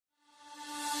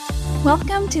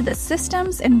Welcome to the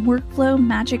Systems and Workflow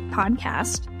Magic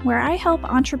podcast, where I help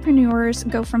entrepreneurs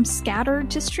go from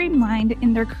scattered to streamlined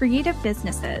in their creative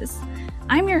businesses.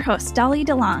 I'm your host, Dolly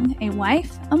DeLong, a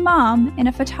wife, a mom, and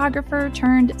a photographer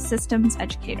turned systems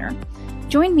educator.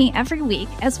 Join me every week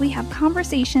as we have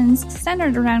conversations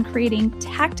centered around creating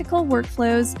tactical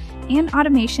workflows and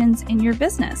automations in your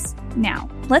business. Now,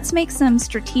 let's make some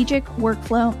strategic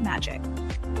workflow magic.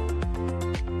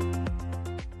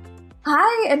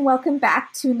 Hi, and welcome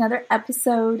back to another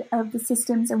episode of the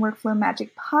Systems and Workflow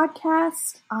Magic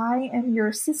podcast. I am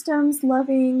your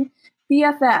systems-loving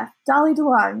BFF, Dolly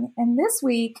DeLong, and this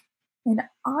week, in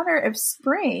honor of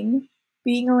spring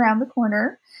being around the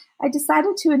corner, I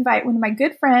decided to invite one of my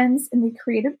good friends in the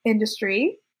creative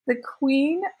industry, the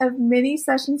queen of mini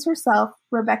sessions herself,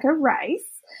 Rebecca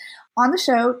Rice, on the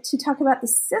show to talk about the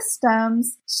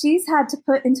systems she's had to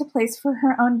put into place for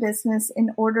her own business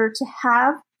in order to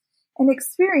have and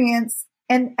experience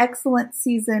an excellent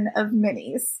season of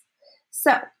minis.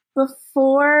 So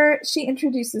before she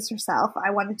introduces herself, I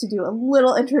wanted to do a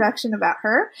little introduction about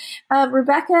her.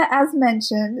 Rebecca, as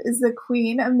mentioned, is the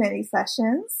queen of mini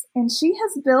sessions, and she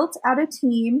has built out a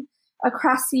team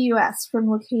across the U.S. from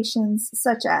locations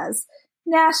such as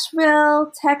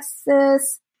Nashville,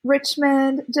 Texas,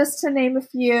 Richmond, just to name a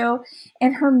few.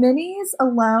 And her minis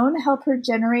alone help her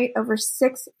generate over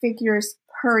 6 figures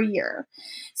per year.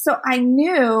 So I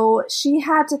knew she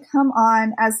had to come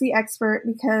on as the expert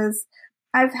because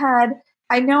I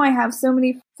have so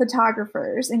many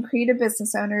photographers and creative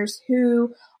business owners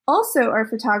who also are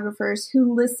photographers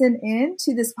who listen in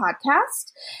to this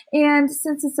podcast. And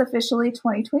since it's officially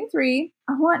 2023,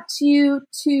 I want you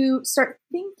to start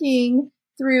thinking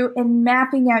through and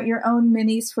mapping out your own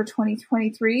minis for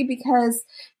 2023 because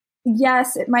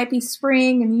yes, it might be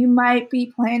spring and you might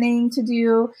be planning to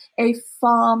do a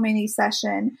fall mini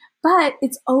session, but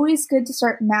it's always good to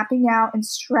start mapping out and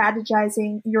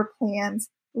strategizing your plans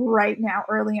right now,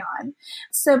 early on.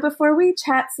 So before we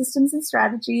chat systems and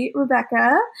strategy,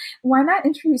 Rebecca, why not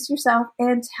introduce yourself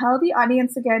and tell the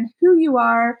audience again who you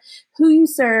are, who you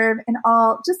serve, and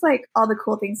all the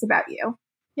cool things about you.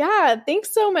 Yeah,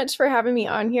 thanks so much for having me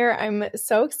on here. I'm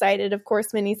so excited. Of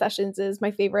course, mini sessions is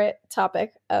my favorite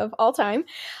topic of all time.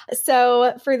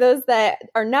 So for those that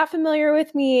are not familiar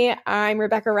with me, I'm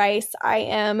Rebecca Rice. I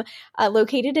am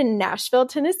located in Nashville,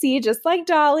 Tennessee, just like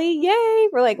Dolly. Yay!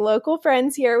 We're like local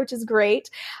friends here, which is great.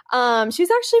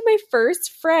 She's actually my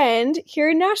first friend here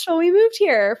in Nashville. We moved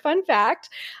here. Fun fact.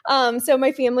 So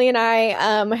my family and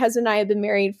I, my husband and I have been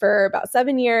married for about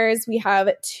 7 years. We have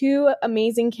 2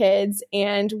 amazing kids,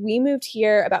 and we moved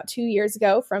here about 2 years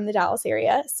ago from the Dallas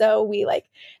area. So we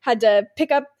had to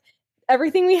pick up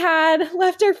everything we had,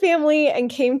 left our family, and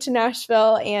came to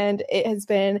Nashville. And it has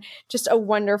been just a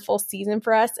wonderful season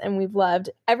for us, and we've loved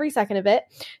every second of it.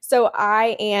 So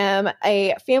I am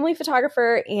a family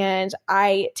photographer, and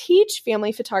I teach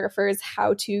family photographers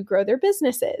how to grow their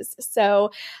businesses.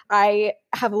 So I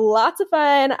have lots of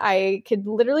fun. I could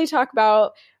literally talk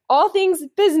about all things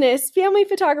business, family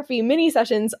photography, mini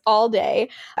sessions all day.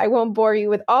 I won't bore you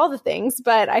with all the things,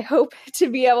 but I hope to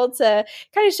be able to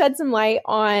kind of shed some light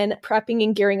on prepping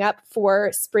and gearing up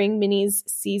for spring minis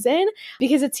season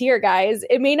because it's here, guys.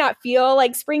 It may not feel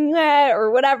like spring yet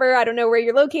or whatever. I don't know where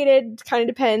you're located. Kind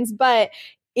of depends, but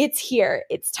it's here.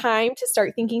 It's time to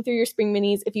start thinking through your spring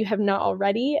minis if you have not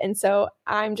already. And so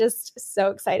I'm just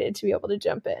so excited to be able to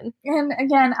jump in. And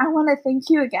again, I want to thank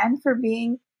you again for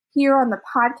being here on the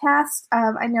podcast.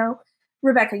 I know,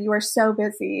 Rebecca, you are so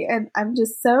busy, and I'm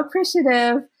just so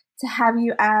appreciative to have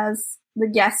you as the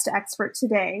guest expert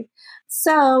today.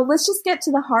 So let's just get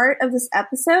to the heart of this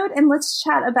episode, and let's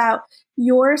chat about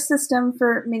your system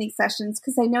for mini sessions,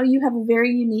 because I know you have a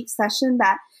very unique session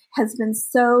that has been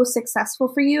so successful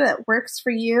for you. It works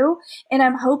for you, and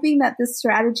I'm hoping that this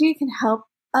strategy can help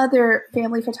other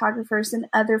family photographers and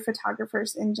other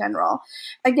photographers in general.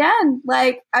 Again,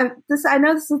 I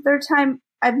know this is the third time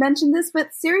I've mentioned this,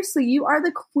 but seriously, you are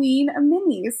the queen of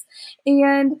minis.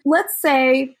 And let's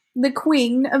say the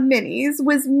queen of minis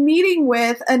was meeting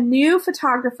with a new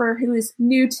photographer who is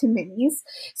new to minis.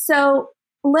 So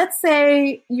let's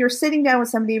say you're sitting down with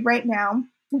somebody right now.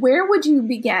 Where would you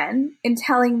begin in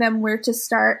telling them where to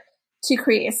start to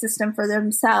create a system for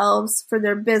themselves, for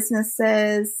their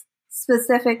businesses,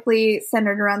 specifically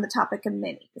centered around the topic of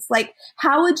minis?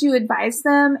 How would you advise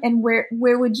them, and where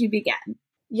would you begin?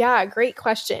 Yeah, great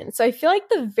question. So I feel like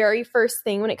the very first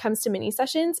thing when it comes to mini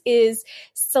sessions is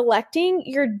selecting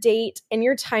your date and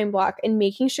your time block and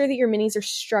making sure that your minis are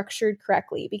structured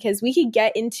correctly, because we could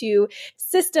get into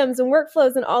systems and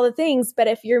workflows and all the things, but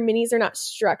if your minis are not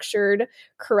structured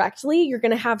correctly, you're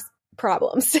going to have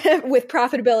problems with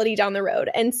profitability down the road.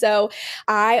 And so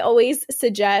I always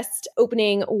suggest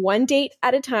opening one date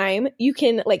at a time. You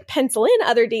can like pencil in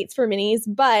other dates for minis,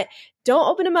 but don't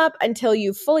open them up until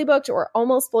you've fully booked or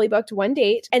almost fully booked one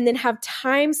date, and then have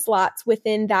time slots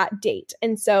within that date.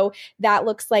 And so that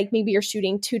looks like maybe you're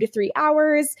shooting 2 to 3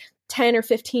 hours, 10 or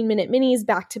 15 minute minis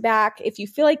back to back. If you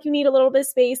feel like you need a little bit of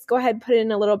space, go ahead and put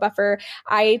in a little buffer.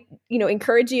 I,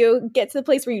 encourage you get to the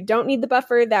place where you don't need the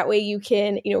buffer. That way you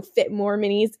can, fit more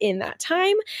minis in that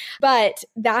time. But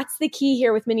that's the key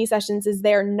here with mini sessions, is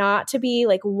they're not to be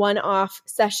like one-off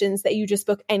sessions that you just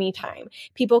book anytime.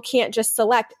 People can't just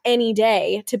select any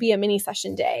day to be a mini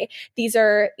session day. These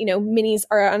are, minis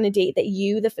are on a date that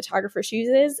you, the photographer,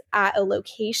 chooses, at a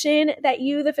location that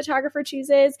you, the photographer,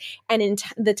 chooses, and in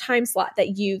the time slot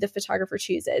that you, the photographer,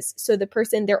 chooses. So the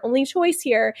person, their only choice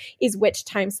here is which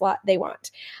time slot they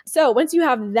want. So once you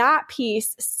have that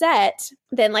piece set,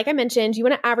 then like I mentioned, you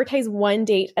want to advertise one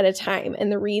date at a time.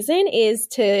 And the reason is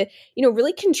to,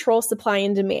 really control supply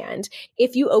and demand.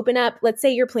 If you open up, let's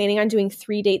say you're planning on doing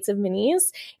 3 dates of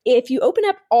minis. If you open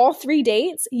up all 3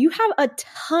 dates, you have a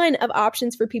ton of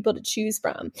options for people to choose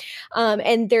from.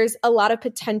 And there's a lot of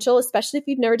potential, especially if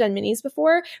you've never done minis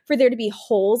before, for there to be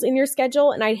holes in your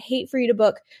schedule. And I'd hate for you to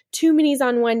book 2 minis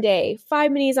on one day,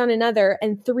 5 minis on another,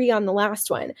 and 3 on the last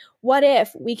one. What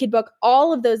if we could book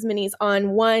all of those minis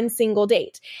on one single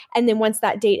date? And then once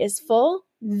that date is full,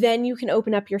 then you can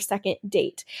open up your second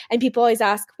date. And people always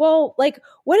ask, well, like,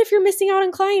 what if you're missing out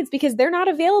on clients because they're not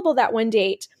available that one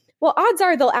date? Well, odds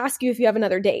are they'll ask you if you have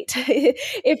another date.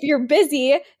 If you're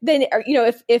busy, then,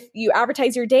 if you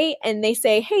advertise your date and they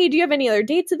say, hey, do you have any other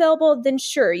dates available? Then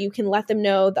sure, you can let them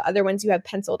know the other ones you have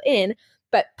penciled in.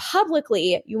 But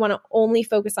publicly, you want to only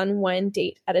focus on one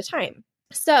date at a time.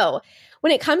 So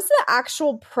when it comes to the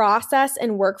actual process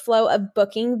and workflow of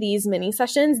booking these mini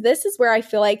sessions, this is where I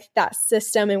feel like that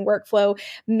system and workflow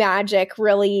magic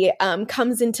really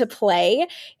comes into play,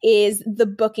 is the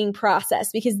booking process,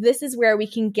 because this is where we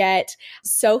can get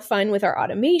so fun with our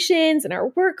automations and our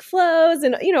workflows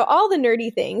and, all the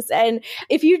nerdy things. And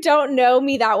if you don't know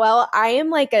me that well, I am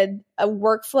like a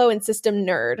workflow and system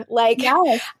nerd. Like,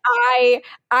 yes.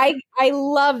 I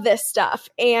love this stuff,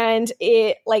 and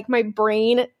it, like, my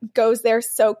brain goes there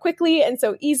so quickly and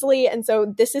so easily. And so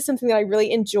this is something that I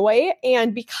really enjoy.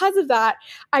 And because of that,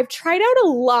 I've tried out a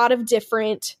lot of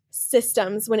different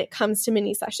systems when it comes to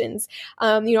mini sessions.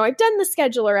 I've done the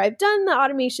scheduler, I've done the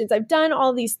automations, I've done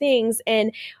all these things.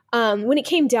 And when it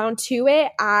came down to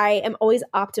it, I am always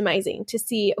optimizing to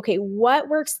see, okay, what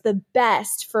works the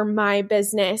best for my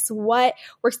business? What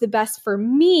works the best for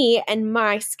me and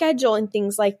my schedule and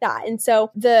things like that. And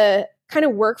so the kind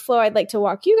of workflow I'd like to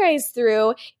walk you guys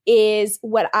through is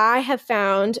what I have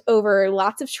found over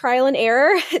lots of trial and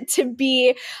error to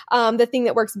be the thing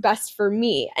that works best for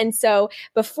me. And so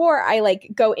before I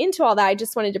go into all that, I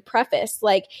just wanted to preface,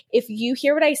 if you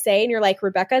hear what I say and you're like,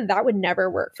 Rebecca, that would never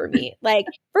work for me.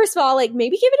 First of all,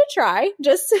 maybe give it a try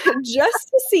just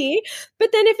to see.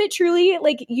 But then if it truly,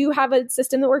 you have a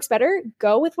system that works better,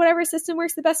 go with whatever system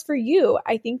works the best for you.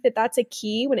 I think that that's a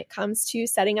key when it comes to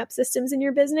setting up systems in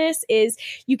your business, is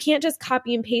you can't just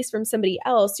copy and paste from somebody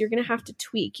else. You're going to have to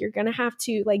tweak. You're going to have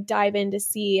to dive in to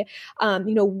see,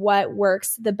 what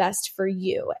works the best for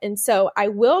you. And so I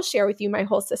will share with you my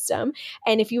whole system.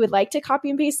 And if you would like to copy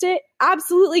and paste it,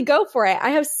 absolutely go for it.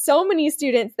 I have so many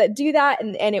students that do that,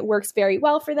 and it works very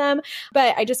well for them.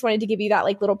 But I just wanted to give you that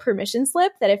little permission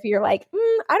slip that if you're like, I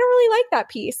don't really like that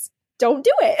piece, don't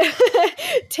do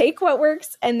it. Take what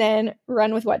works and then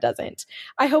run with what doesn't.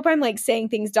 I hope I'm saying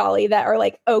things, Dolly, that are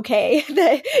okay,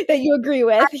 that you agree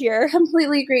with here. I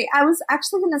completely agree. I was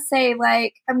actually going to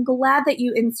say, I'm glad that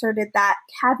you inserted that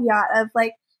caveat of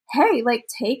hey,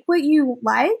 take what you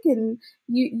like, and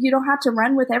you don't have to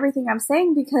run with everything I'm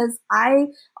saying, because I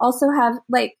also have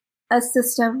a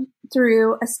system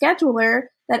through a scheduler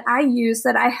that I use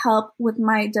that I help with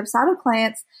my Dubsado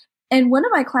clients. And one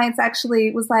of my clients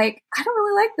actually was like, I don't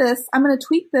really like this. I'm going to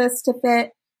tweak this to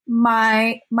fit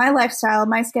my lifestyle,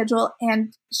 my schedule.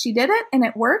 And she did it, and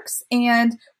it works.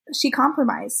 And she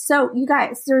compromised. So you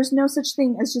guys, there's no such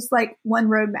thing as just one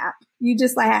roadmap. You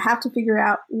just have to figure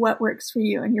out what works for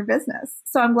you and your business.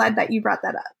 So I'm glad that you brought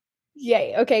that up.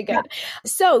 Yay. Okay, good. Yeah.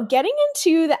 So getting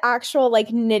into the actual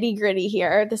nitty gritty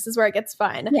here, this is where it gets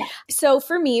fun. Yeah. So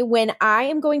for me, when I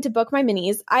am going to book my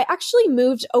minis, I actually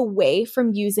moved away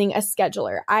from using a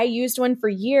scheduler. I used one for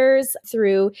years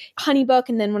through Honeybook.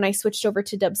 And then when I switched over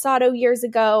to Dubsado years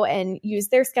ago and used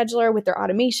their scheduler with their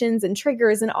automations and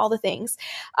triggers and all the things.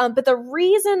 But the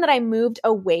reason that I moved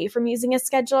away from using a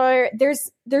scheduler,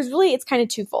 there's really, it's kind of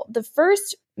twofold. The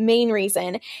first main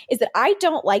reason is that I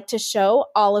don't like to show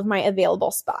all of my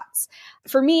available spots.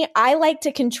 For me, I like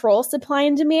to control supply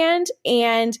and demand.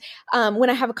 And when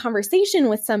I have a conversation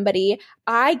with somebody,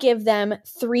 I give them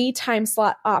 3 time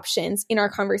slot options in our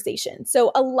conversation.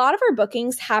 So a lot of our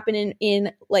bookings happen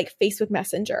in like Facebook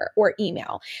Messenger or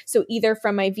email. So either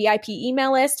from my VIP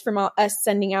email list, from us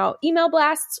sending out email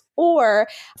blasts, or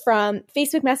from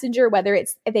Facebook Messenger, whether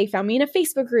it's they found me in a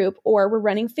Facebook group or we're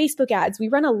running Facebook ads. We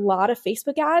run a lot of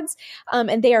Facebook ads,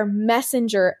 and they are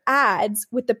messenger ads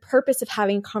with the purpose of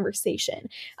having conversation.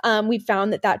 We've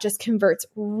found that just converts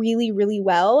really, really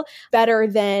well, better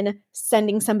than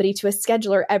sending somebody to a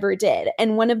scheduler ever did.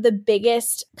 And one of the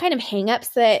biggest kind of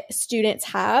hangups that students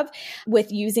have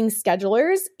with using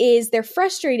schedulers is they're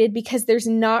frustrated because there's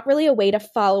not really a way to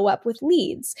follow up with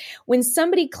leads. When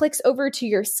somebody clicks over to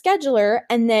your scheduler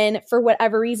and then for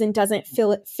whatever reason doesn't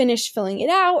finish filling it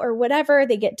out or whatever,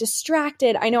 they get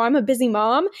distracted. I know I'm a busy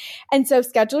mom. And so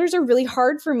schedulers are really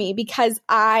hard for me because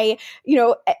I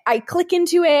click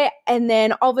into it and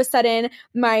then all of a sudden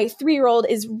my 3-year-old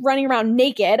is running around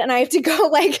naked and I have to go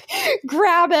like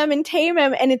grab him and tame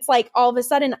him. And it's like all of a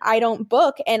sudden I don't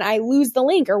book and I lose the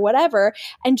link or whatever.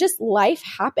 And just life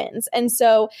happens. And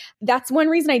so that's one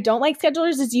reason I don't like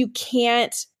schedulers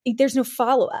is there's no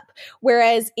follow-up.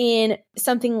 Whereas in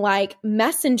something like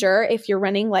Messenger, if you're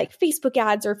running like Facebook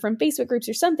ads or from Facebook groups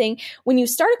or something, when you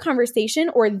start a conversation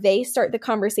or they start the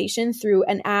conversation through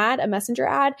an ad, a Messenger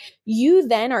ad, you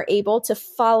then are able to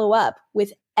follow up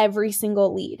with every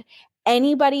single lead.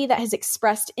 Anybody that has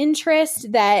expressed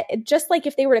interest, that just like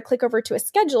if they were to click over to a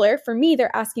scheduler, for me,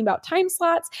 they're asking about time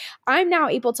slots. I'm now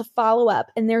able to follow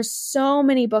up. And there's so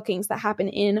many bookings that happen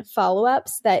in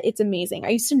follow-ups that it's amazing. I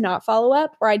used to not follow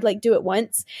up or I'd like do it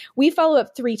once. We follow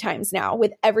up 3 times now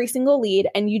with every single lead.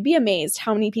 And you'd be amazed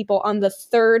how many people on the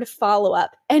 3rd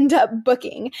follow-up end up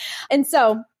booking. And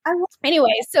so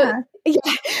anyway, so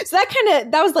that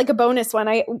was like a bonus one.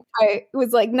 I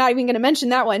was like not even going to mention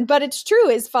that one, but it's true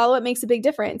is follow-up makes a big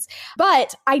difference.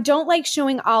 But I don't like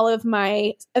showing all of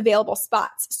my available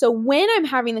spots. So when I'm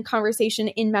having the conversation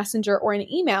in Messenger or in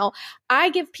email, I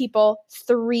give people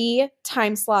 3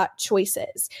 time slot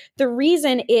choices. The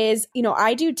reason is,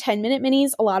 I do 10-minute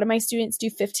minis. A lot of my students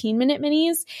do 15-minute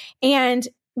minis. And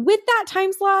with that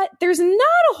time slot, there's not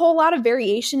a whole lot of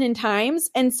variation in times.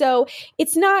 And so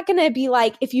it's not going to be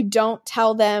like if you don't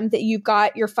tell them that you've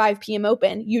got your 5 p.m.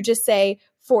 open, you just say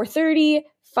 4:30,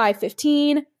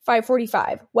 5:15,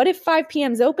 5:45. What if 5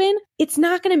 p.m. is open? It's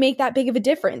not going to make that big of a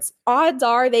difference. Odds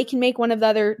are they can make one of the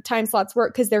other time slots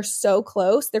work because they're so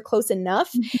close. They're close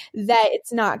enough that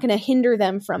it's not going to hinder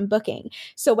them from booking.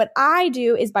 So what I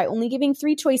do is by only giving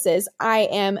 3 choices, I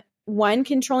am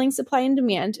controlling supply and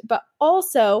demand, but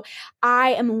also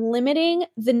I am limiting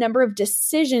the number of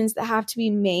decisions that have to be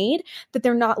made, that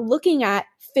they're not looking at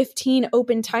 15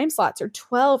 open time slots or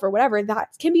 12 or whatever. That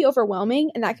can be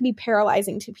overwhelming and that can be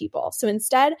paralyzing to people. So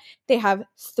instead, they have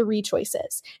 3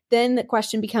 choices. Then the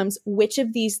question becomes, which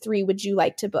of these 3 would you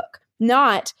like to book?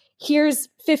 Not, here's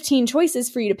 15 choices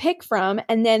for you to pick from.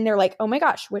 And then they're like, oh my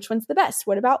gosh, which one's the best?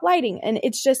 What about lighting? And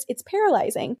it's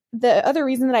paralyzing. The other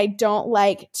reason that I don't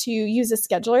like to use a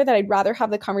scheduler, that I'd rather have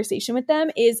the conversation with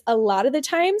them, is a lot of the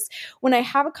times when I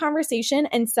have a conversation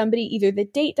and somebody, either the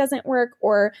date doesn't work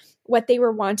or what they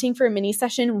were wanting for a mini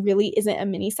session really isn't a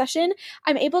mini session,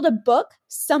 I'm able to book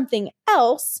something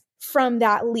else from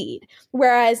that lead.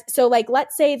 Whereas, so like,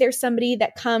 let's say there's somebody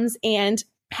that comes and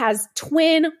has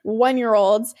twin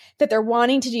 1-year-olds that they're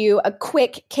wanting to do a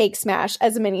quick cake smash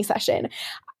as a mini session.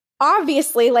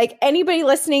 Obviously, like anybody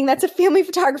listening that's a family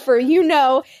photographer, you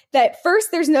know that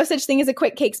first, there's no such thing as a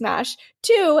quick cake smash.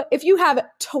 2, if you have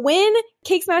twin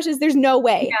cake smashes, there's no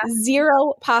way,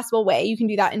 0 possible way you can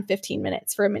do that in 15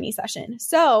 minutes for a mini session.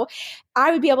 So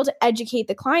I would be able to educate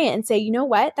the client and say, you know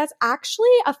what, that's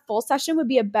actually a full session would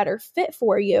be a better fit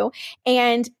for you.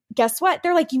 And guess what?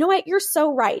 They're like, you know what? You're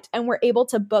so right. And we're able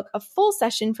to book a full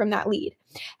session from that lead.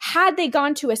 Had they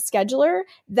gone to a scheduler,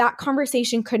 that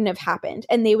conversation couldn't have happened.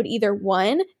 And they would either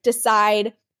 1,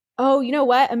 decide, oh, you know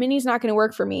what? A mini's not going to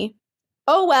work for me.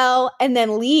 Oh, well, and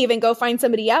then leave and go find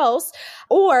somebody else.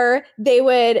 Or they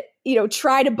would,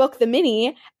 try to book the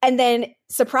mini and then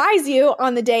surprise you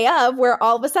on the day of, where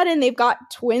all of a sudden they've got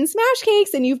twin smash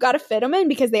cakes and you've got to fit them in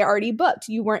because they already booked.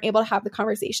 You weren't able to have the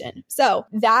conversation. So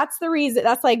that's the reason.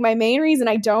 That's like my main reason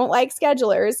I don't like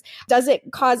schedulers. Does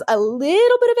it cause a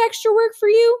little bit of extra work for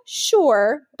you?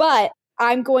 Sure. But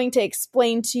I'm going to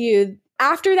explain to you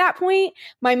after that point,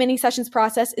 my mini sessions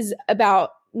process is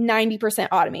about 90%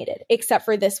 automated, except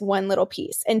for this one little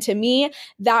piece. And to me,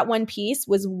 that one piece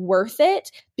was worth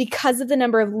it because of the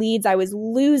number of leads I was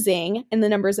losing and the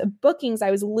numbers of bookings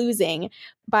I was losing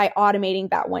by automating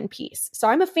that one piece. So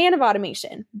I'm a fan of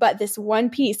automation, but this one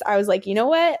piece, I was like, you know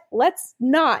what? Let's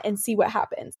not and see what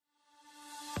happens.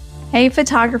 Hey,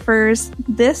 photographers,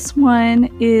 this one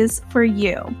is for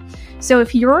you. So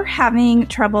if you're having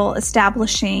trouble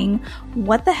establishing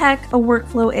what the heck a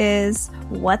workflow is,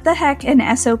 what the heck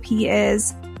an SOP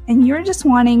is, and you're just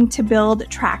wanting to build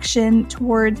traction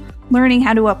toward learning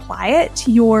how to apply it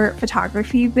to your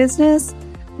photography business,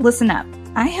 listen up.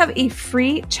 I have a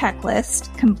free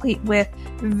checklist complete with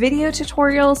video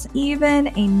tutorials,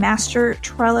 even a master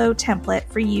Trello template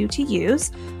for you to use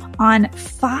on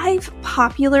 5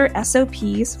 popular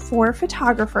SOPs for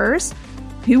photographers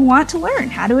who want to learn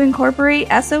how to incorporate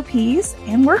SOPs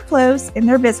and workflows in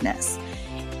their business.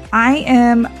 I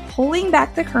am pulling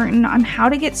back the curtain on how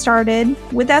to get started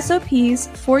with SOPs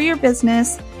for your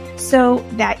business so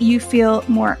that you feel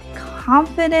more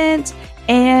confident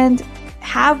and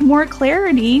have more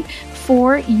clarity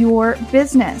for your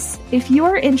business. If you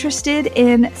are interested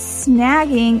in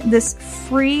snagging this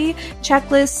free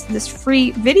checklist, this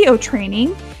free video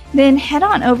training, then head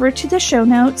on over to the show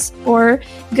notes or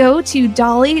go to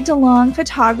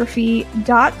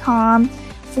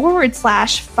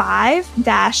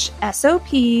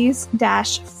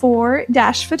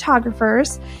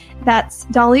dollydelongphotography.com/5-SOPs-4-photographers. That's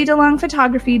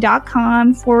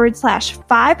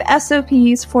dollydelongphotography.com/5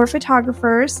 SOPs for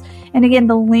photographers. And again,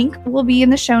 the link will be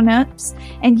in the show notes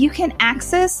and you can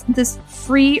access this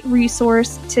free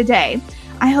resource today.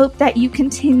 I hope that you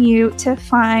continue to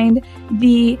find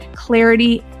the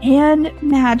clarity and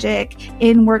magic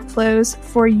in workflows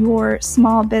for your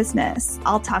small business.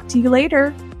 I'll talk to you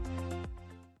later.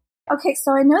 Okay,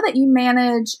 so I know that you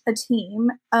manage a team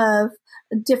of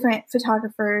different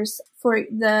photographers for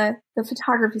the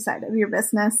photography side of your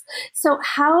business. So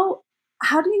how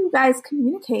do you guys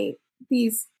communicate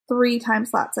these 3 time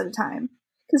slots at a time?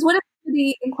 Because what if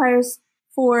somebody inquires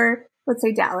for, let's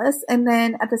say, Dallas, and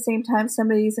then at the same time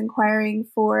somebody's inquiring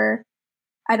for,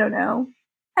 I don't know.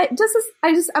 I'm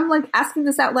like asking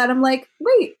this out loud. I'm like,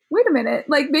 wait a minute.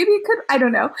 Like maybe it could, I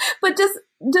don't know. But just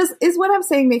is what I'm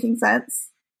saying making sense?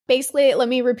 Basically, let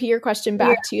me repeat your question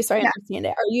back to you so I understand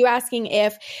it. Are you asking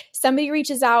if somebody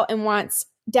reaches out and wants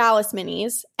Dallas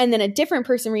minis and then a different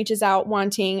person reaches out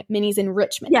wanting minis in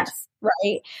Richmond? Yes.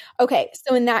 Right? Okay.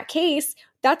 So in that case,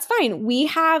 that's fine. We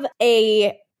have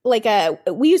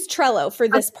we use Trello for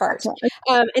this part.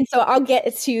 And so I'll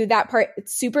get to that part,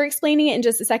 super explaining it in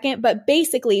just a second. But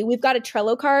basically, we've got a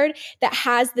Trello card that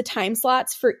has the time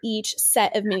slots for each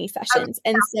set of mini sessions.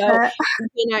 And so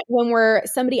when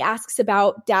somebody asks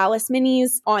about Dallas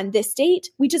minis on this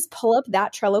date, we just pull up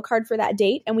that Trello card for that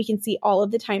date and we can see all of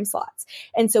the time slots.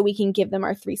 And so we can give them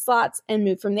our 3 slots and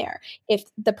move from there. If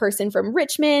the person from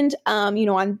Richmond,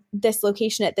 on this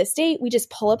location at this date, we just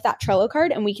pull up that Trello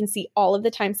card and we can see all of the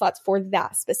time slots for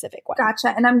that specific one.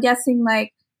 Gotcha. And I'm guessing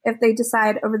like if they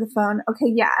decide over the phone,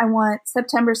 okay, yeah, I want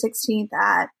September 16th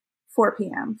at 4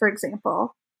 p.m., for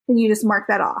example, then you just mark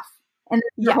that off and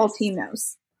the whole team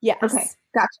knows. Yes. Okay.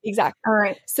 Gotcha. Exactly. All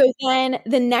right. So then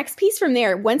the next piece from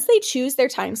there, once they choose their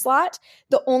time slot,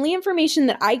 the only information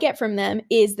that I get from them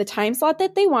is the time slot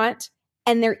that they want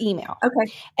and their email.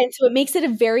 Okay. And so it makes it a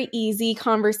very easy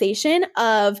conversation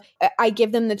of, I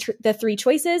give them the 3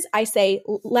 choices. I say,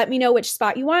 let me know which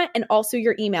spot you want and also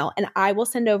your email. And I will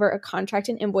send over a contract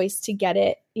and invoice to get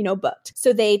it, booked.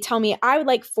 So they tell me, I would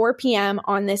like 4 p.m.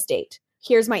 on this date.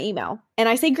 Here's my email. And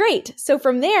I say, great. So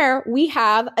from there, we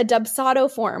have a Dubsado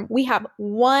form. We have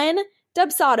one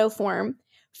Dubsado form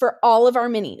for all of our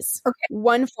minis. Okay.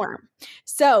 One form.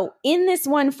 So in this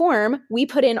one form, we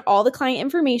put in all the client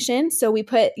information. So we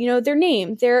put, their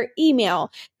name, their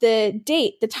email, the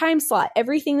date, the time slot,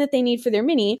 everything that they need for their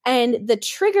mini. And the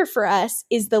trigger for us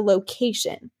is the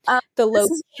location. The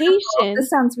location. This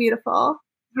sounds beautiful.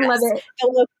 I love it.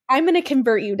 I'm going to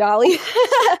convert you, Dolly.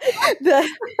 The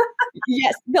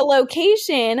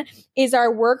location is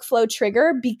our workflow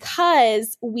trigger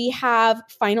because we have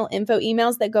final info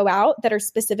emails that go out that are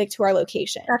specific to our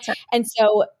location. Gotcha. And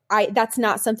so that's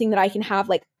not something that I can have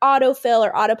like autofill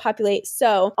or auto populate.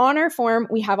 So on our form,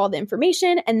 we have all the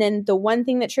information. And then the one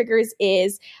thing that triggers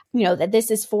is, that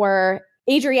this is for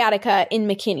Adriatica in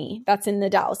McKinney. That's in the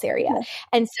Dallas area. Yeah.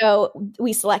 And so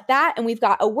we select that and we've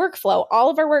got a workflow. All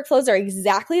of our workflows are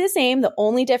exactly the same. The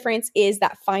only difference is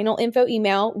that final info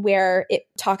email where it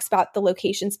talks about the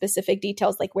location specific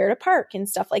details, like where to park and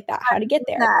stuff like that, how to get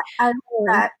there. I love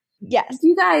that. Yes.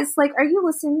 You guys, are you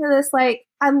listening to this? I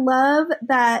love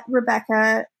that,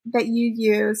 Rebecca, that you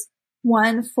use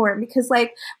one form? Because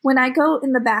like when I go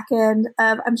in the back end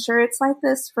of, I'm sure it's like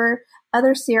this for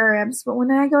other CRMs, but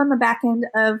when I go in the back end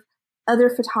of other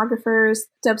photographers,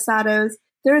 Dubsados,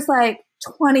 there's like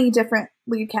 20 different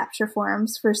lead capture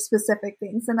forms for specific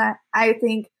things. And I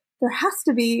think there has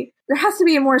to be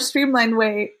a more streamlined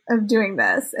way of doing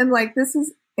this. And like, this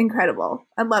is incredible.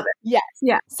 I love it. Yes.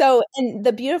 Yeah. So, and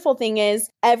the beautiful thing is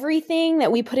everything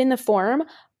that we put in the form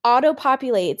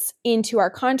auto-populates into our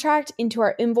contract, into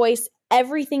our invoice.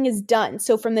 Everything is done.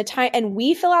 So from the time, and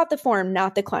we fill out the form,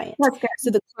 not the client. That's good. So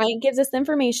the client gives us the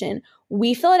information.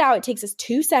 We fill it out. It takes us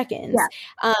 2 seconds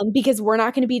because we're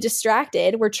not going to be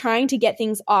distracted. We're trying to get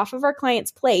things off of our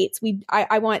clients' plates.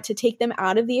 I want to take them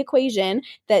out of the equation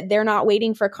that they're not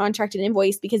waiting for a contract and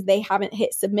invoice because they haven't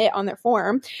hit submit on their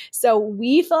form. So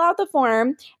we fill out the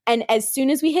form. And as soon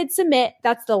as we hit submit,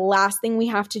 that's the last thing we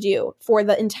have to do for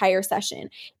the entire session.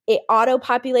 It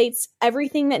auto-populates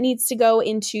everything that needs to go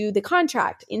into the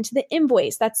contract, into the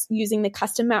invoice. That's using the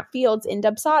custom map fields in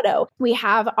Dubsado. We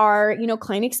have our,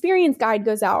 client experience guide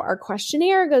goes out, our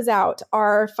questionnaire goes out,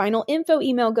 our final info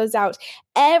email goes out.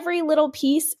 Every little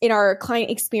piece in our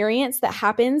client experience that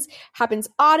happens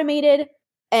automated,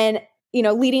 and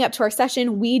leading up to our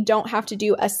session, we don't have to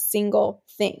do a single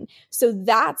thing. So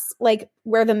that's like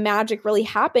where the magic really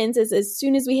happens, is as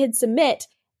soon as we hit submit,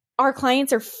 our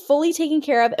clients are fully taken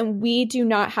care of and we do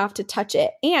not have to touch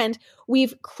it. And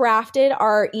we've crafted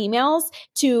our emails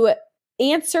to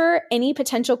answer any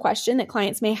potential question that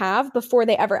clients may have before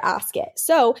they ever ask it.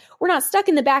 So we're not stuck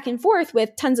in the back and forth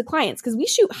with tons of clients, because we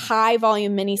shoot high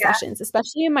volume mini sessions,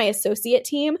 especially in my associate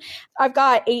team. I've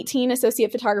got 18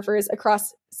 associate photographers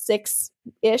across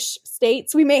 6-ish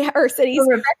states. Or cities. The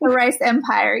Rebecca Rice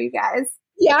Empire, you guys.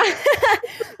 Yeah,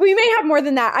 we may have more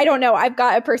than that. I don't know. I've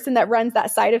got a person that runs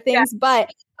that side of things,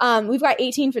 but we've got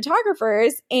 18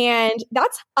 photographers, and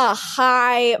that's a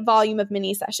high volume of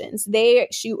mini sessions. They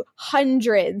shoot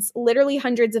literally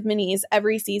hundreds of minis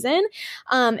every season.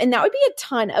 And that would be a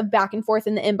ton of back and forth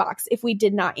in the inbox if we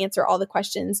did not answer all the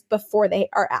questions before they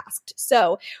are asked.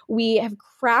 So we have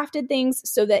crafted things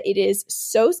so that it is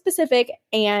so specific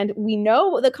and we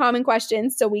know the common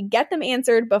questions. So we get them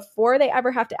answered before they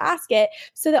ever have to ask it,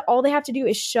 so that all they have to do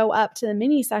is show up to the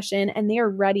mini session and they are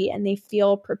ready and they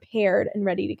feel prepared and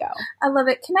ready to go. I love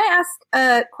it. Can I ask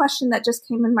a question that just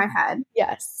came in my head?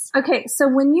 Yes. Okay. So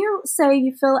when you say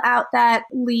you fill out that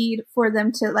lead for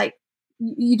them to, like,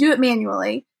 you do it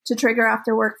manually to trigger off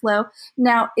their workflow.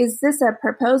 Now, is this a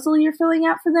proposal you're filling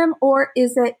out for them, or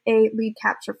is it a lead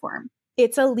capture form?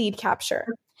 It's a lead capture.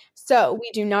 So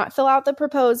we do not fill out the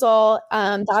proposal.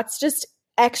 That's just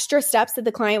extra steps that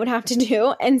the client would have to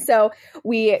do. And so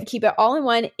we keep it all in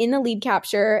one in the lead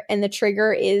capture, and the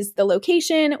trigger is the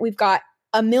location. We've got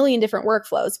a million different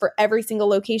workflows for every single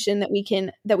location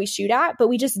that we shoot at, but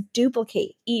we just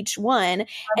duplicate each one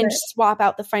and swap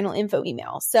out the final info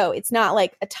email. So it's not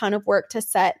like a ton of work to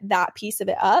set that piece of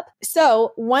it up.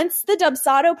 So once the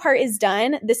Dubsado part is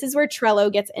done, this is where Trello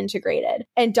gets integrated.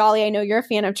 And Dolly, I know you're a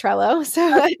fan of Trello.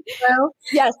 So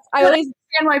yes, I always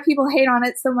understand why people hate on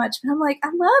it so much, but I'm like, I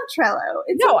love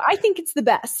Trello. I think it's the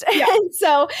best. Yeah. And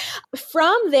so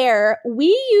from there, we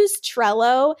use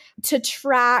Trello to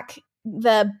track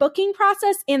the booking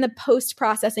process and the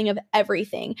post-processing of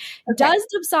everything. Okay. Does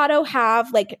Dubsado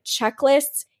have like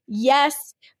checklists?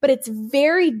 Yes, but it's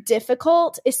very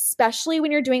difficult, especially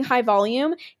when you're doing high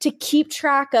volume, to keep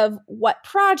track of what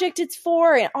project it's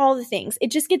for and all the things.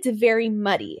 It just gets very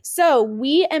muddy. So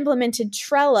we implemented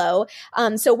Trello.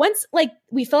 So once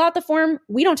we fill out the form,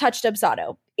 we don't touch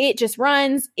Dubsado. It just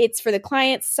runs. It's for the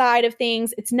client's side of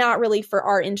things. It's not really for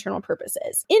our internal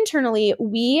purposes. Internally,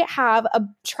 we have a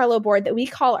Trello board that we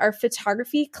call our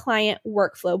photography client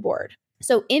workflow board.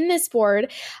 So in this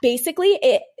board, basically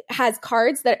it has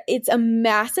cards that it's a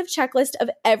massive checklist of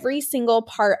every single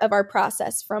part of our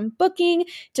process, from booking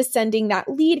to sending that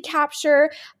lead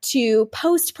capture to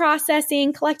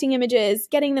post-processing, collecting images,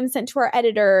 getting them sent to our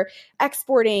editor,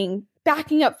 exporting,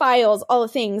 backing up files, all the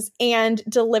things, and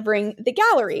delivering the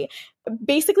gallery.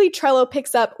 Basically, Trello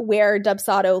picks up where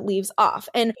Dubsado leaves off.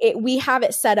 And we have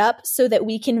it set up so that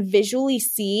we can visually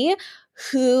see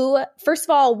first of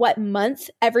all, what month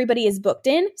everybody is booked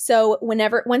in. So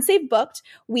once they've booked,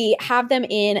 we have them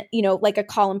in, like a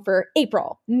column for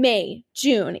April, May,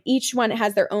 June. Each one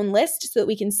has their own list so that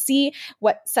we can see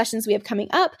what sessions we have coming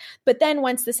up. But then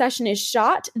once the session is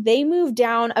shot, they move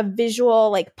down a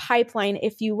visual pipeline,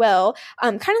 if you will,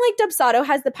 kind of like Dubsado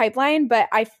has the pipeline, but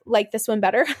I like this one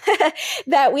better,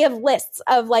 that we have lists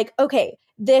of okay,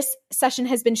 this session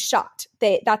has been shot.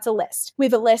 That's a list. We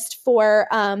have a list for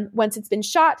once it's been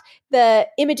shot, the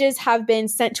images have been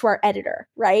sent to our editor,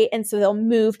 right? And so they'll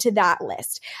move to that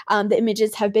list. The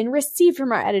images have been received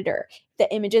from our editor.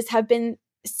 The images have been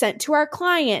sent to our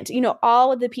client,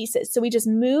 all of the pieces. So we just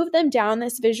move them down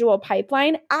this visual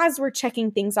pipeline as we're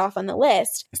checking things off on the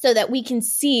list so that we can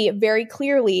see very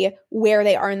clearly where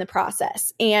they are in the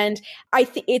process. And I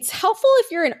think it's helpful if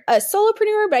you're a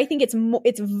solopreneur, but I think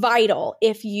it's vital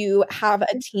if you have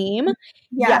a team.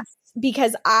 Yes.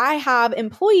 Because I have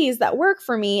employees that work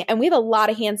for me and we have a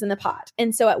lot of hands in the pot.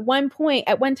 And so at one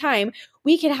time,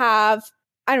 we could have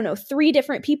 3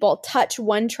 different people touch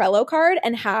one Trello card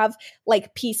and have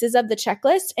like pieces of the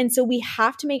checklist. And so we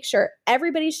have to make sure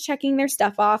everybody's checking their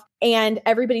stuff off and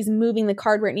everybody's moving the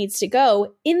card where it needs to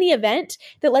go in the event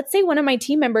that, let's say one of my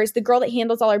team members, the girl that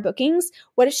handles all our bookings,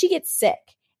 what if she gets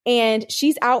sick and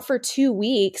she's out for 2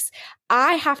 weeks?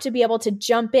 I have to be able to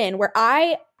jump in where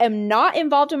I am not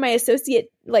involved in my associate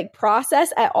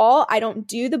process at all. I don't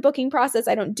do the booking process.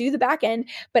 I don't do the back end,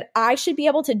 but I should be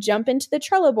able to jump into the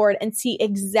Trello board and see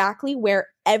exactly where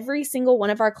every single one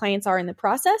of our clients are in the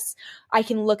process. I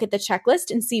can look at the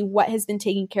checklist and see what has been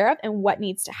taken care of and what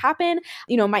needs to happen.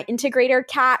 My integrator,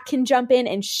 Kat, can jump in,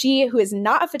 and she, who is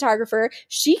not a photographer,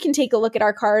 she can take a look at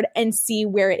our card and see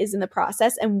where it is in the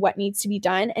process and what needs to be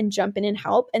done and jump in and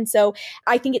help. And so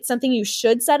I think it's something you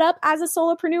should set up as a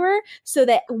solopreneur so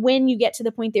that when you get to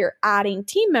the point that you're adding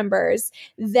team members,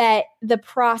 that the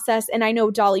process, and I know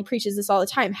Dolly preaches this all the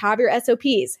time, have your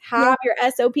SOPs,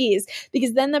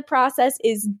 because then the process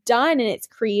is done and it's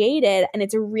created and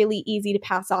it's really easy to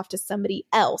pass off to somebody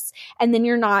else. And then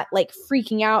you're not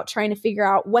freaking out trying to figure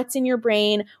out what's in your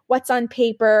brain, what's on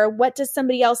paper, what does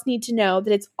somebody else need to know,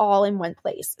 that it's all in one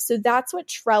place. So that's what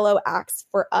Trello acts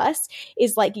for us,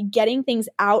 is getting things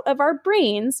out of our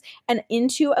brains and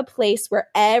into a place where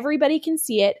everybody can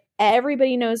see it.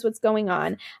 Everybody knows what's going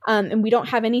on. And we don't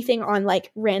have anything on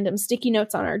random sticky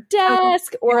notes on our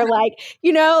desk or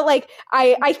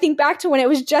I think back to when it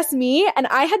was just me and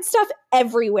I had stuff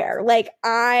everywhere.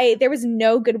 There was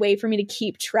no good way for me to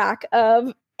keep track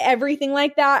of everything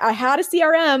like that. I had a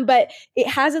CRM, but it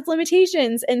has its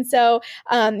limitations. And so,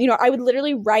 I would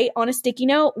literally write on a sticky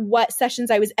note what sessions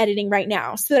I was editing right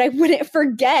now so that I wouldn't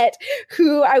forget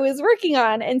who I was working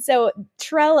on. And so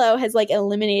Trello has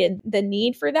eliminated the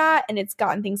need for that, and it's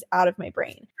gotten things out of my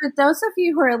brain. For those of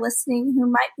you who are listening who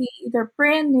might be either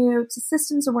brand new to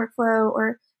systems and workflow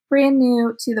or brand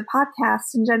new to the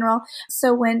podcast in general.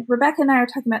 So when Rebecca and I are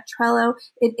talking about Trello,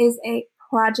 it is a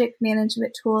project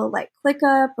management tool like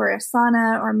ClickUp or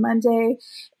Asana or Monday.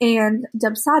 And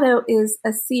Dubsado is a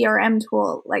CRM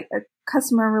tool, like a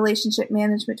customer relationship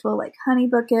management tool like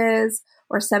Honeybook is,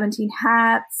 or 17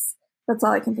 Hats. That's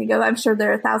all I can think of. I'm sure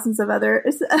there are thousands of other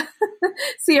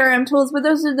CRM tools, but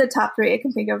those are the top 3 I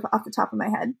can think of off the top of my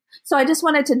head. So I just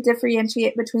wanted to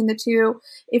differentiate between the two.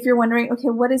 If you're wondering, okay,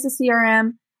 what is a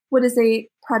CRM? What is a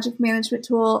project management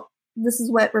tool? This is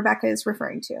what Rebecca is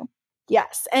referring to.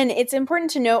 Yes. And it's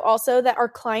important to note also that our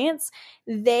clients,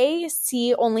 they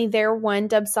see only their one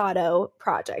Dubsado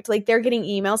project. They're getting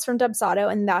emails from Dubsado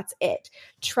and that's it.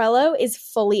 Trello is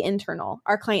fully internal.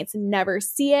 Our clients never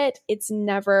see it. It's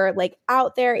never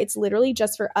out there. It's literally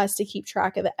just for us to keep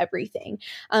track of everything.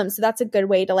 So that's a good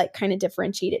way to kind of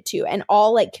differentiate it too. And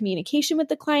all communication with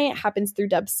the client happens through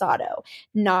Dubsado,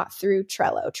 not through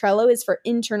Trello. Trello is for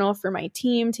internal, for my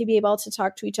team to be able to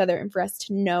talk to each other and for us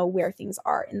to know where things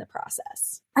are in the process.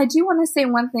 I do want to say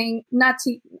one thing,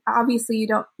 obviously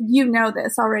you know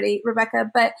this already, Rebecca,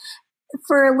 but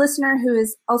for a listener who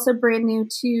is also brand new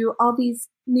to all these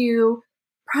new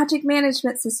project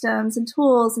management systems and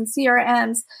tools and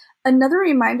CRMs, another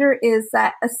reminder is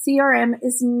that a CRM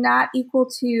is not equal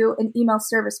to an email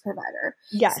service provider.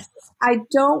 Yes. I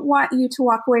don't want you to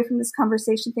walk away from this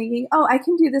conversation thinking, oh, I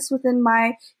can do this within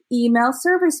my email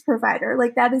service provider.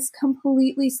 That is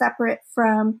completely separate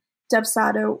from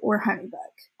Dubsado or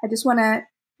Honeybook. I just want to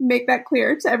make that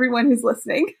clear to everyone who's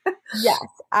listening. Yes,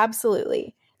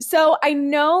 absolutely. So I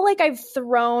know I've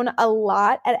thrown a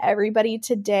lot at everybody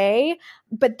today,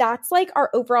 but that's our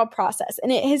overall process.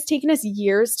 And it has taken us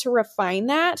years to refine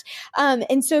that.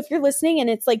 And so if you're listening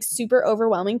and it's super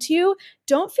overwhelming to you,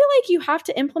 don't feel like you have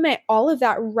to implement all of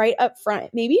that right up front.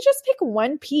 Maybe just pick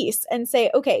one piece and say,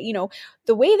 okay,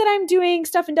 the way that I'm doing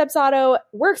stuff in Dubsado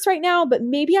works right now, but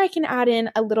maybe I can add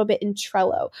in a little bit in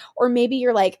Trello. Or maybe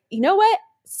you're you know what?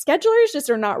 Schedulers just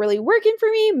are not really working for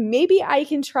me. Maybe I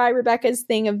can try Rebecca's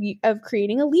thing of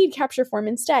creating a lead capture form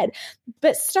instead.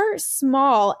 But start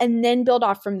small and then build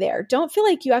off from there. Don't feel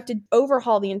like you have to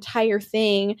overhaul the entire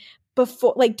thing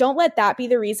before, like, don't let that be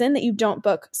the reason that you don't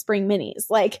book spring minis.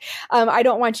 Like, I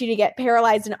don't want you to get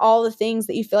paralyzed in all the things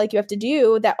that you feel like you have to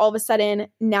do that all of a sudden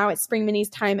now it's spring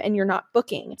minis time and you're not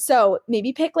booking. So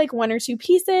maybe pick like 1 or 2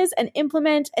 pieces and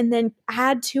implement, and then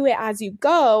add to it as you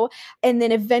go. And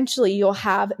then eventually you'll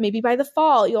have, maybe by the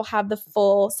fall, you'll have the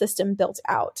full system built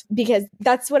out, because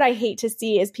that's what I hate to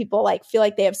see is people like feel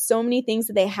like they have so many things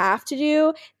that they have to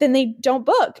do, then they don't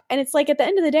book. And it's like, at the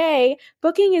end of the day,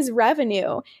 booking is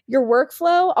revenue. Your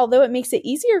workflow, although it makes it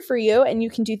easier for you and you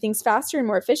can do things faster and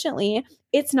more efficiently,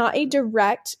 it's not a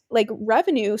direct like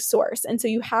revenue source. And so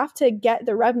you have to get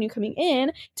the revenue coming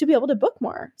in to be able to book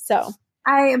more. So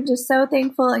I am just so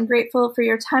thankful and grateful for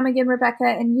your time again, Rebecca,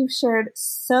 and you've shared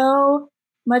so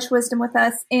much wisdom with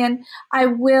us. And I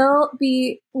will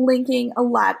be linking a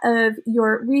lot of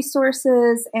your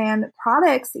resources and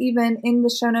products even in the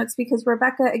show notes, because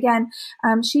Rebecca, again,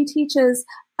 she teaches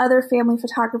other family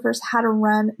photographers how to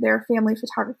run their family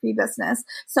photography business.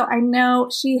 So I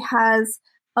know she has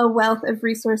a wealth of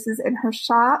resources in her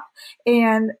shop,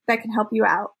 and that can help you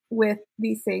out with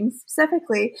these things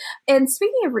specifically. And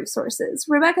speaking of resources,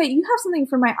 Rebecca, you have something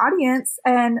for my audience,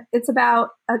 and it's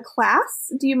about a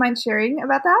class. Do you mind sharing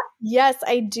about that? Yes,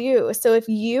 I do. So if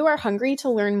you are hungry to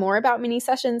learn more about mini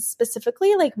sessions,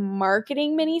 specifically like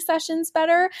marketing mini sessions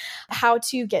better, how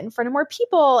to get in front of more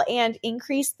people and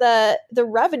increase the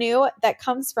revenue that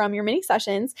comes from your mini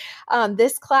sessions,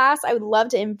 this class, I would love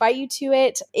to invite you to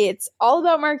it. It's all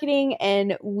about marketing,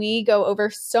 and we go over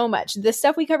so much. The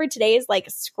stuff we covered today is like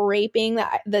scraping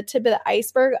the tip of the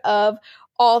iceberg of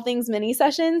all things mini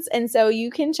sessions. And so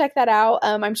you can check that out.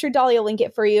 I'm sure Dolly will link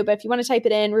it for you, but if you want to type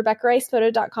it in,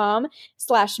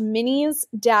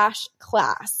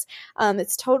 RebeccaRicePhoto.com/minis-class.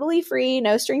 It's totally free,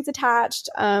 no strings attached.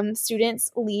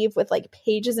 Students leave with like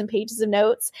pages and pages of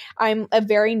notes. I'm a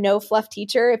very no fluff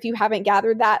teacher, if you haven't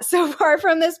gathered that so far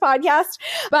from this podcast,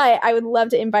 but I would love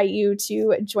to invite you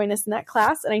to join us in that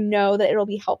class. And I know that it'll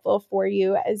be helpful for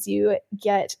you as you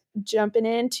get jumping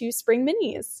into spring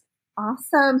minis.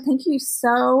 Awesome. Thank you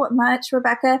so much,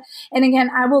 Rebecca. And again,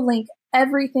 I will link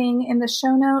everything in the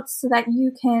show notes so that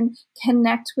you can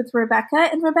connect with Rebecca.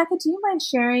 And Rebecca, do you mind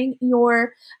sharing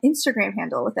your Instagram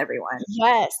handle with everyone?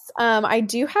 Yes. I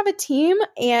do have a team,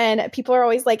 and people are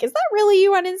always like, is that really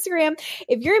you on Instagram?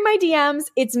 If you're in my DMs,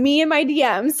 it's me in my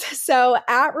DMs. So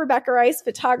at Rebecca Rice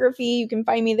Photography, you can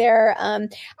find me there.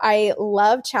 I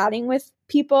love chatting with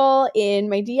people in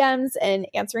my DMs and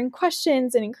answering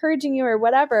questions and encouraging you or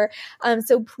whatever.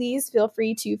 So please feel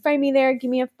free to find me there, give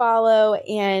me a follow,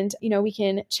 and, we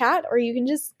can chat, or you can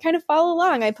just kind of follow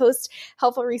along. I post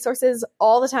helpful resources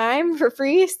all the time for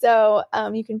free. So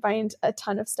you can find a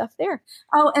ton of stuff there.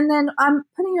 Oh, and then I'm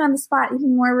putting you on the spot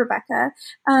even more, Rebecca.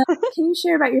 Can you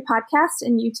share about your podcast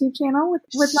and YouTube channel with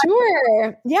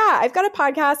Sure. Yeah, I've got a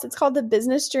podcast. It's called the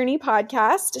Business Journey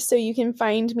Podcast. So you can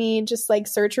find me, just like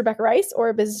search Rebecca Rice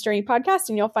or Business Journey Podcast,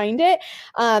 and you'll find it.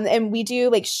 And we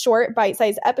do like short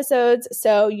bite-sized episodes.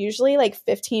 So usually like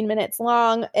 15 minutes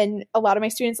long. And a lot of my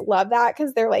students love that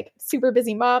because they're like super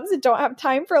busy moms and don't have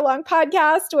time for a long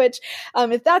podcast, which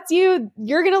if that's you,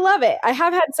 you're going to love it. I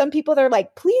have had some people that are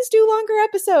like, please do longer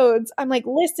episodes. I'm like,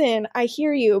 listen, I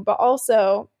hear you, but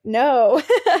also no.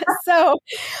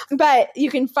 But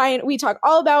you can find, we talk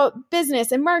all about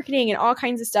business and marketing and all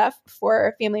kinds of stuff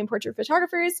for family and portrait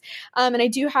photographers. And I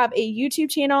do have a YouTube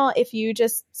channel. If you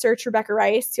just search Rebecca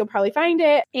Rice, you'll probably find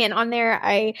it. And on there,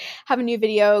 I have a new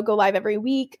video go live every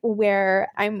week where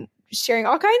I'm sharing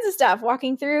all kinds of stuff,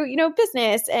 walking through,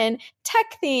 business and tech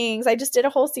things. I just did a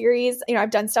whole series.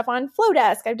 I've done stuff on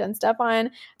Flowdesk. I've done stuff on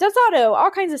Dubsado,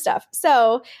 all kinds of stuff.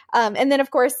 So, and then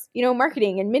of course,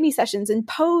 marketing and mini sessions and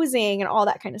posing and all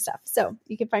that kind of stuff. So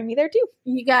you can find me there too.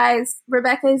 You guys,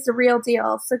 Rebecca is the real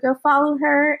deal. So go follow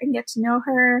her and get to know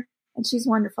her. And she's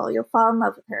wonderful. You'll fall in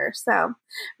love with her. So,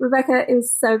 Rebecca, it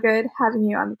was so good having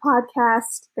you on the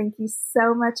podcast. Thank you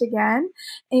so much again.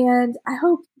 And I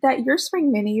hope that your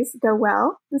spring minis go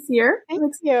well this year.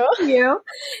 Thank you.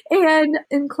 And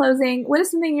in closing, what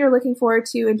is something you're looking forward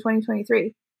to in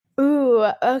 2023? Ooh,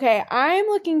 okay. I'm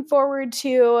looking forward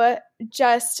to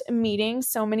just meeting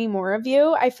so many more of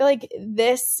you. I feel like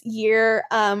this year,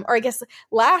 or I guess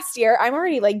last year, I'm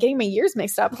already like getting my years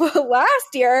mixed up.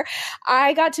 Last year,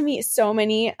 I got to meet so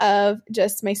many of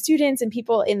just my students and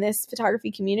people in this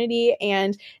photography community.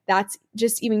 And that's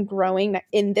just even growing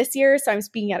in this year. So I'm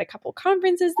speaking at a couple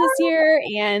conferences this year,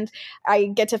 and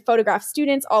I get to photograph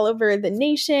students all over the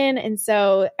nation. And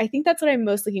so I think that's what I'm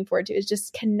most looking forward to, is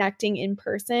just connecting in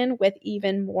person with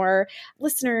even more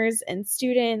listeners and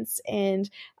students, and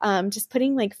just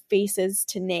putting like faces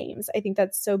to names. I think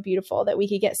that's so beautiful that we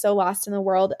could get so lost in the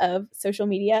world of social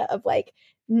media of like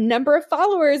number of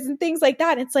followers and things like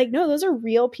that. It's like, no, those are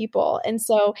real people. And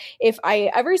so if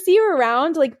I ever see you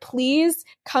around, like, please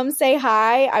come say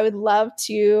hi. I would love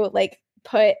to like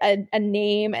put a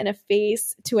name and a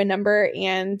face to a number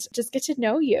and just get to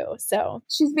know you. So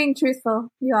she's being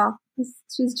truthful, y'all.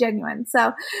 She's genuine.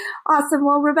 So awesome.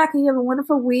 Well, Rebecca, you have a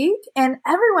wonderful week. And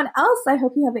everyone else, I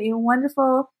hope you have a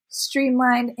wonderful,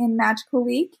 streamlined, and magical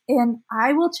week. And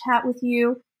I will chat with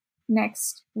you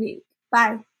next week.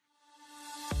 Bye.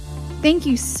 Thank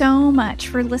you so much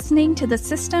for listening to the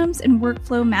Systems and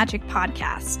Workflow Magic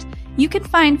podcast. You can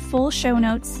find full show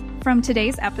notes from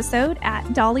today's episode at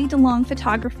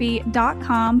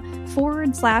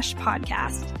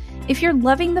dollydelongphotography.com/podcast. If you're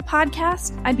loving the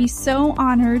podcast, I'd be so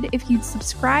honored if you'd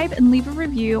subscribe and leave a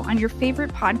review on your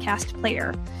favorite podcast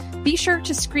player. Be sure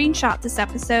to screenshot this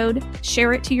episode,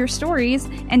 share it to your stories,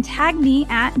 and tag me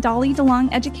at Dolly DeLong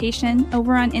Education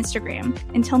over on Instagram.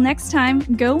 Until next time,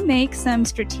 go make some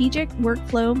strategic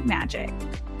workflow magic.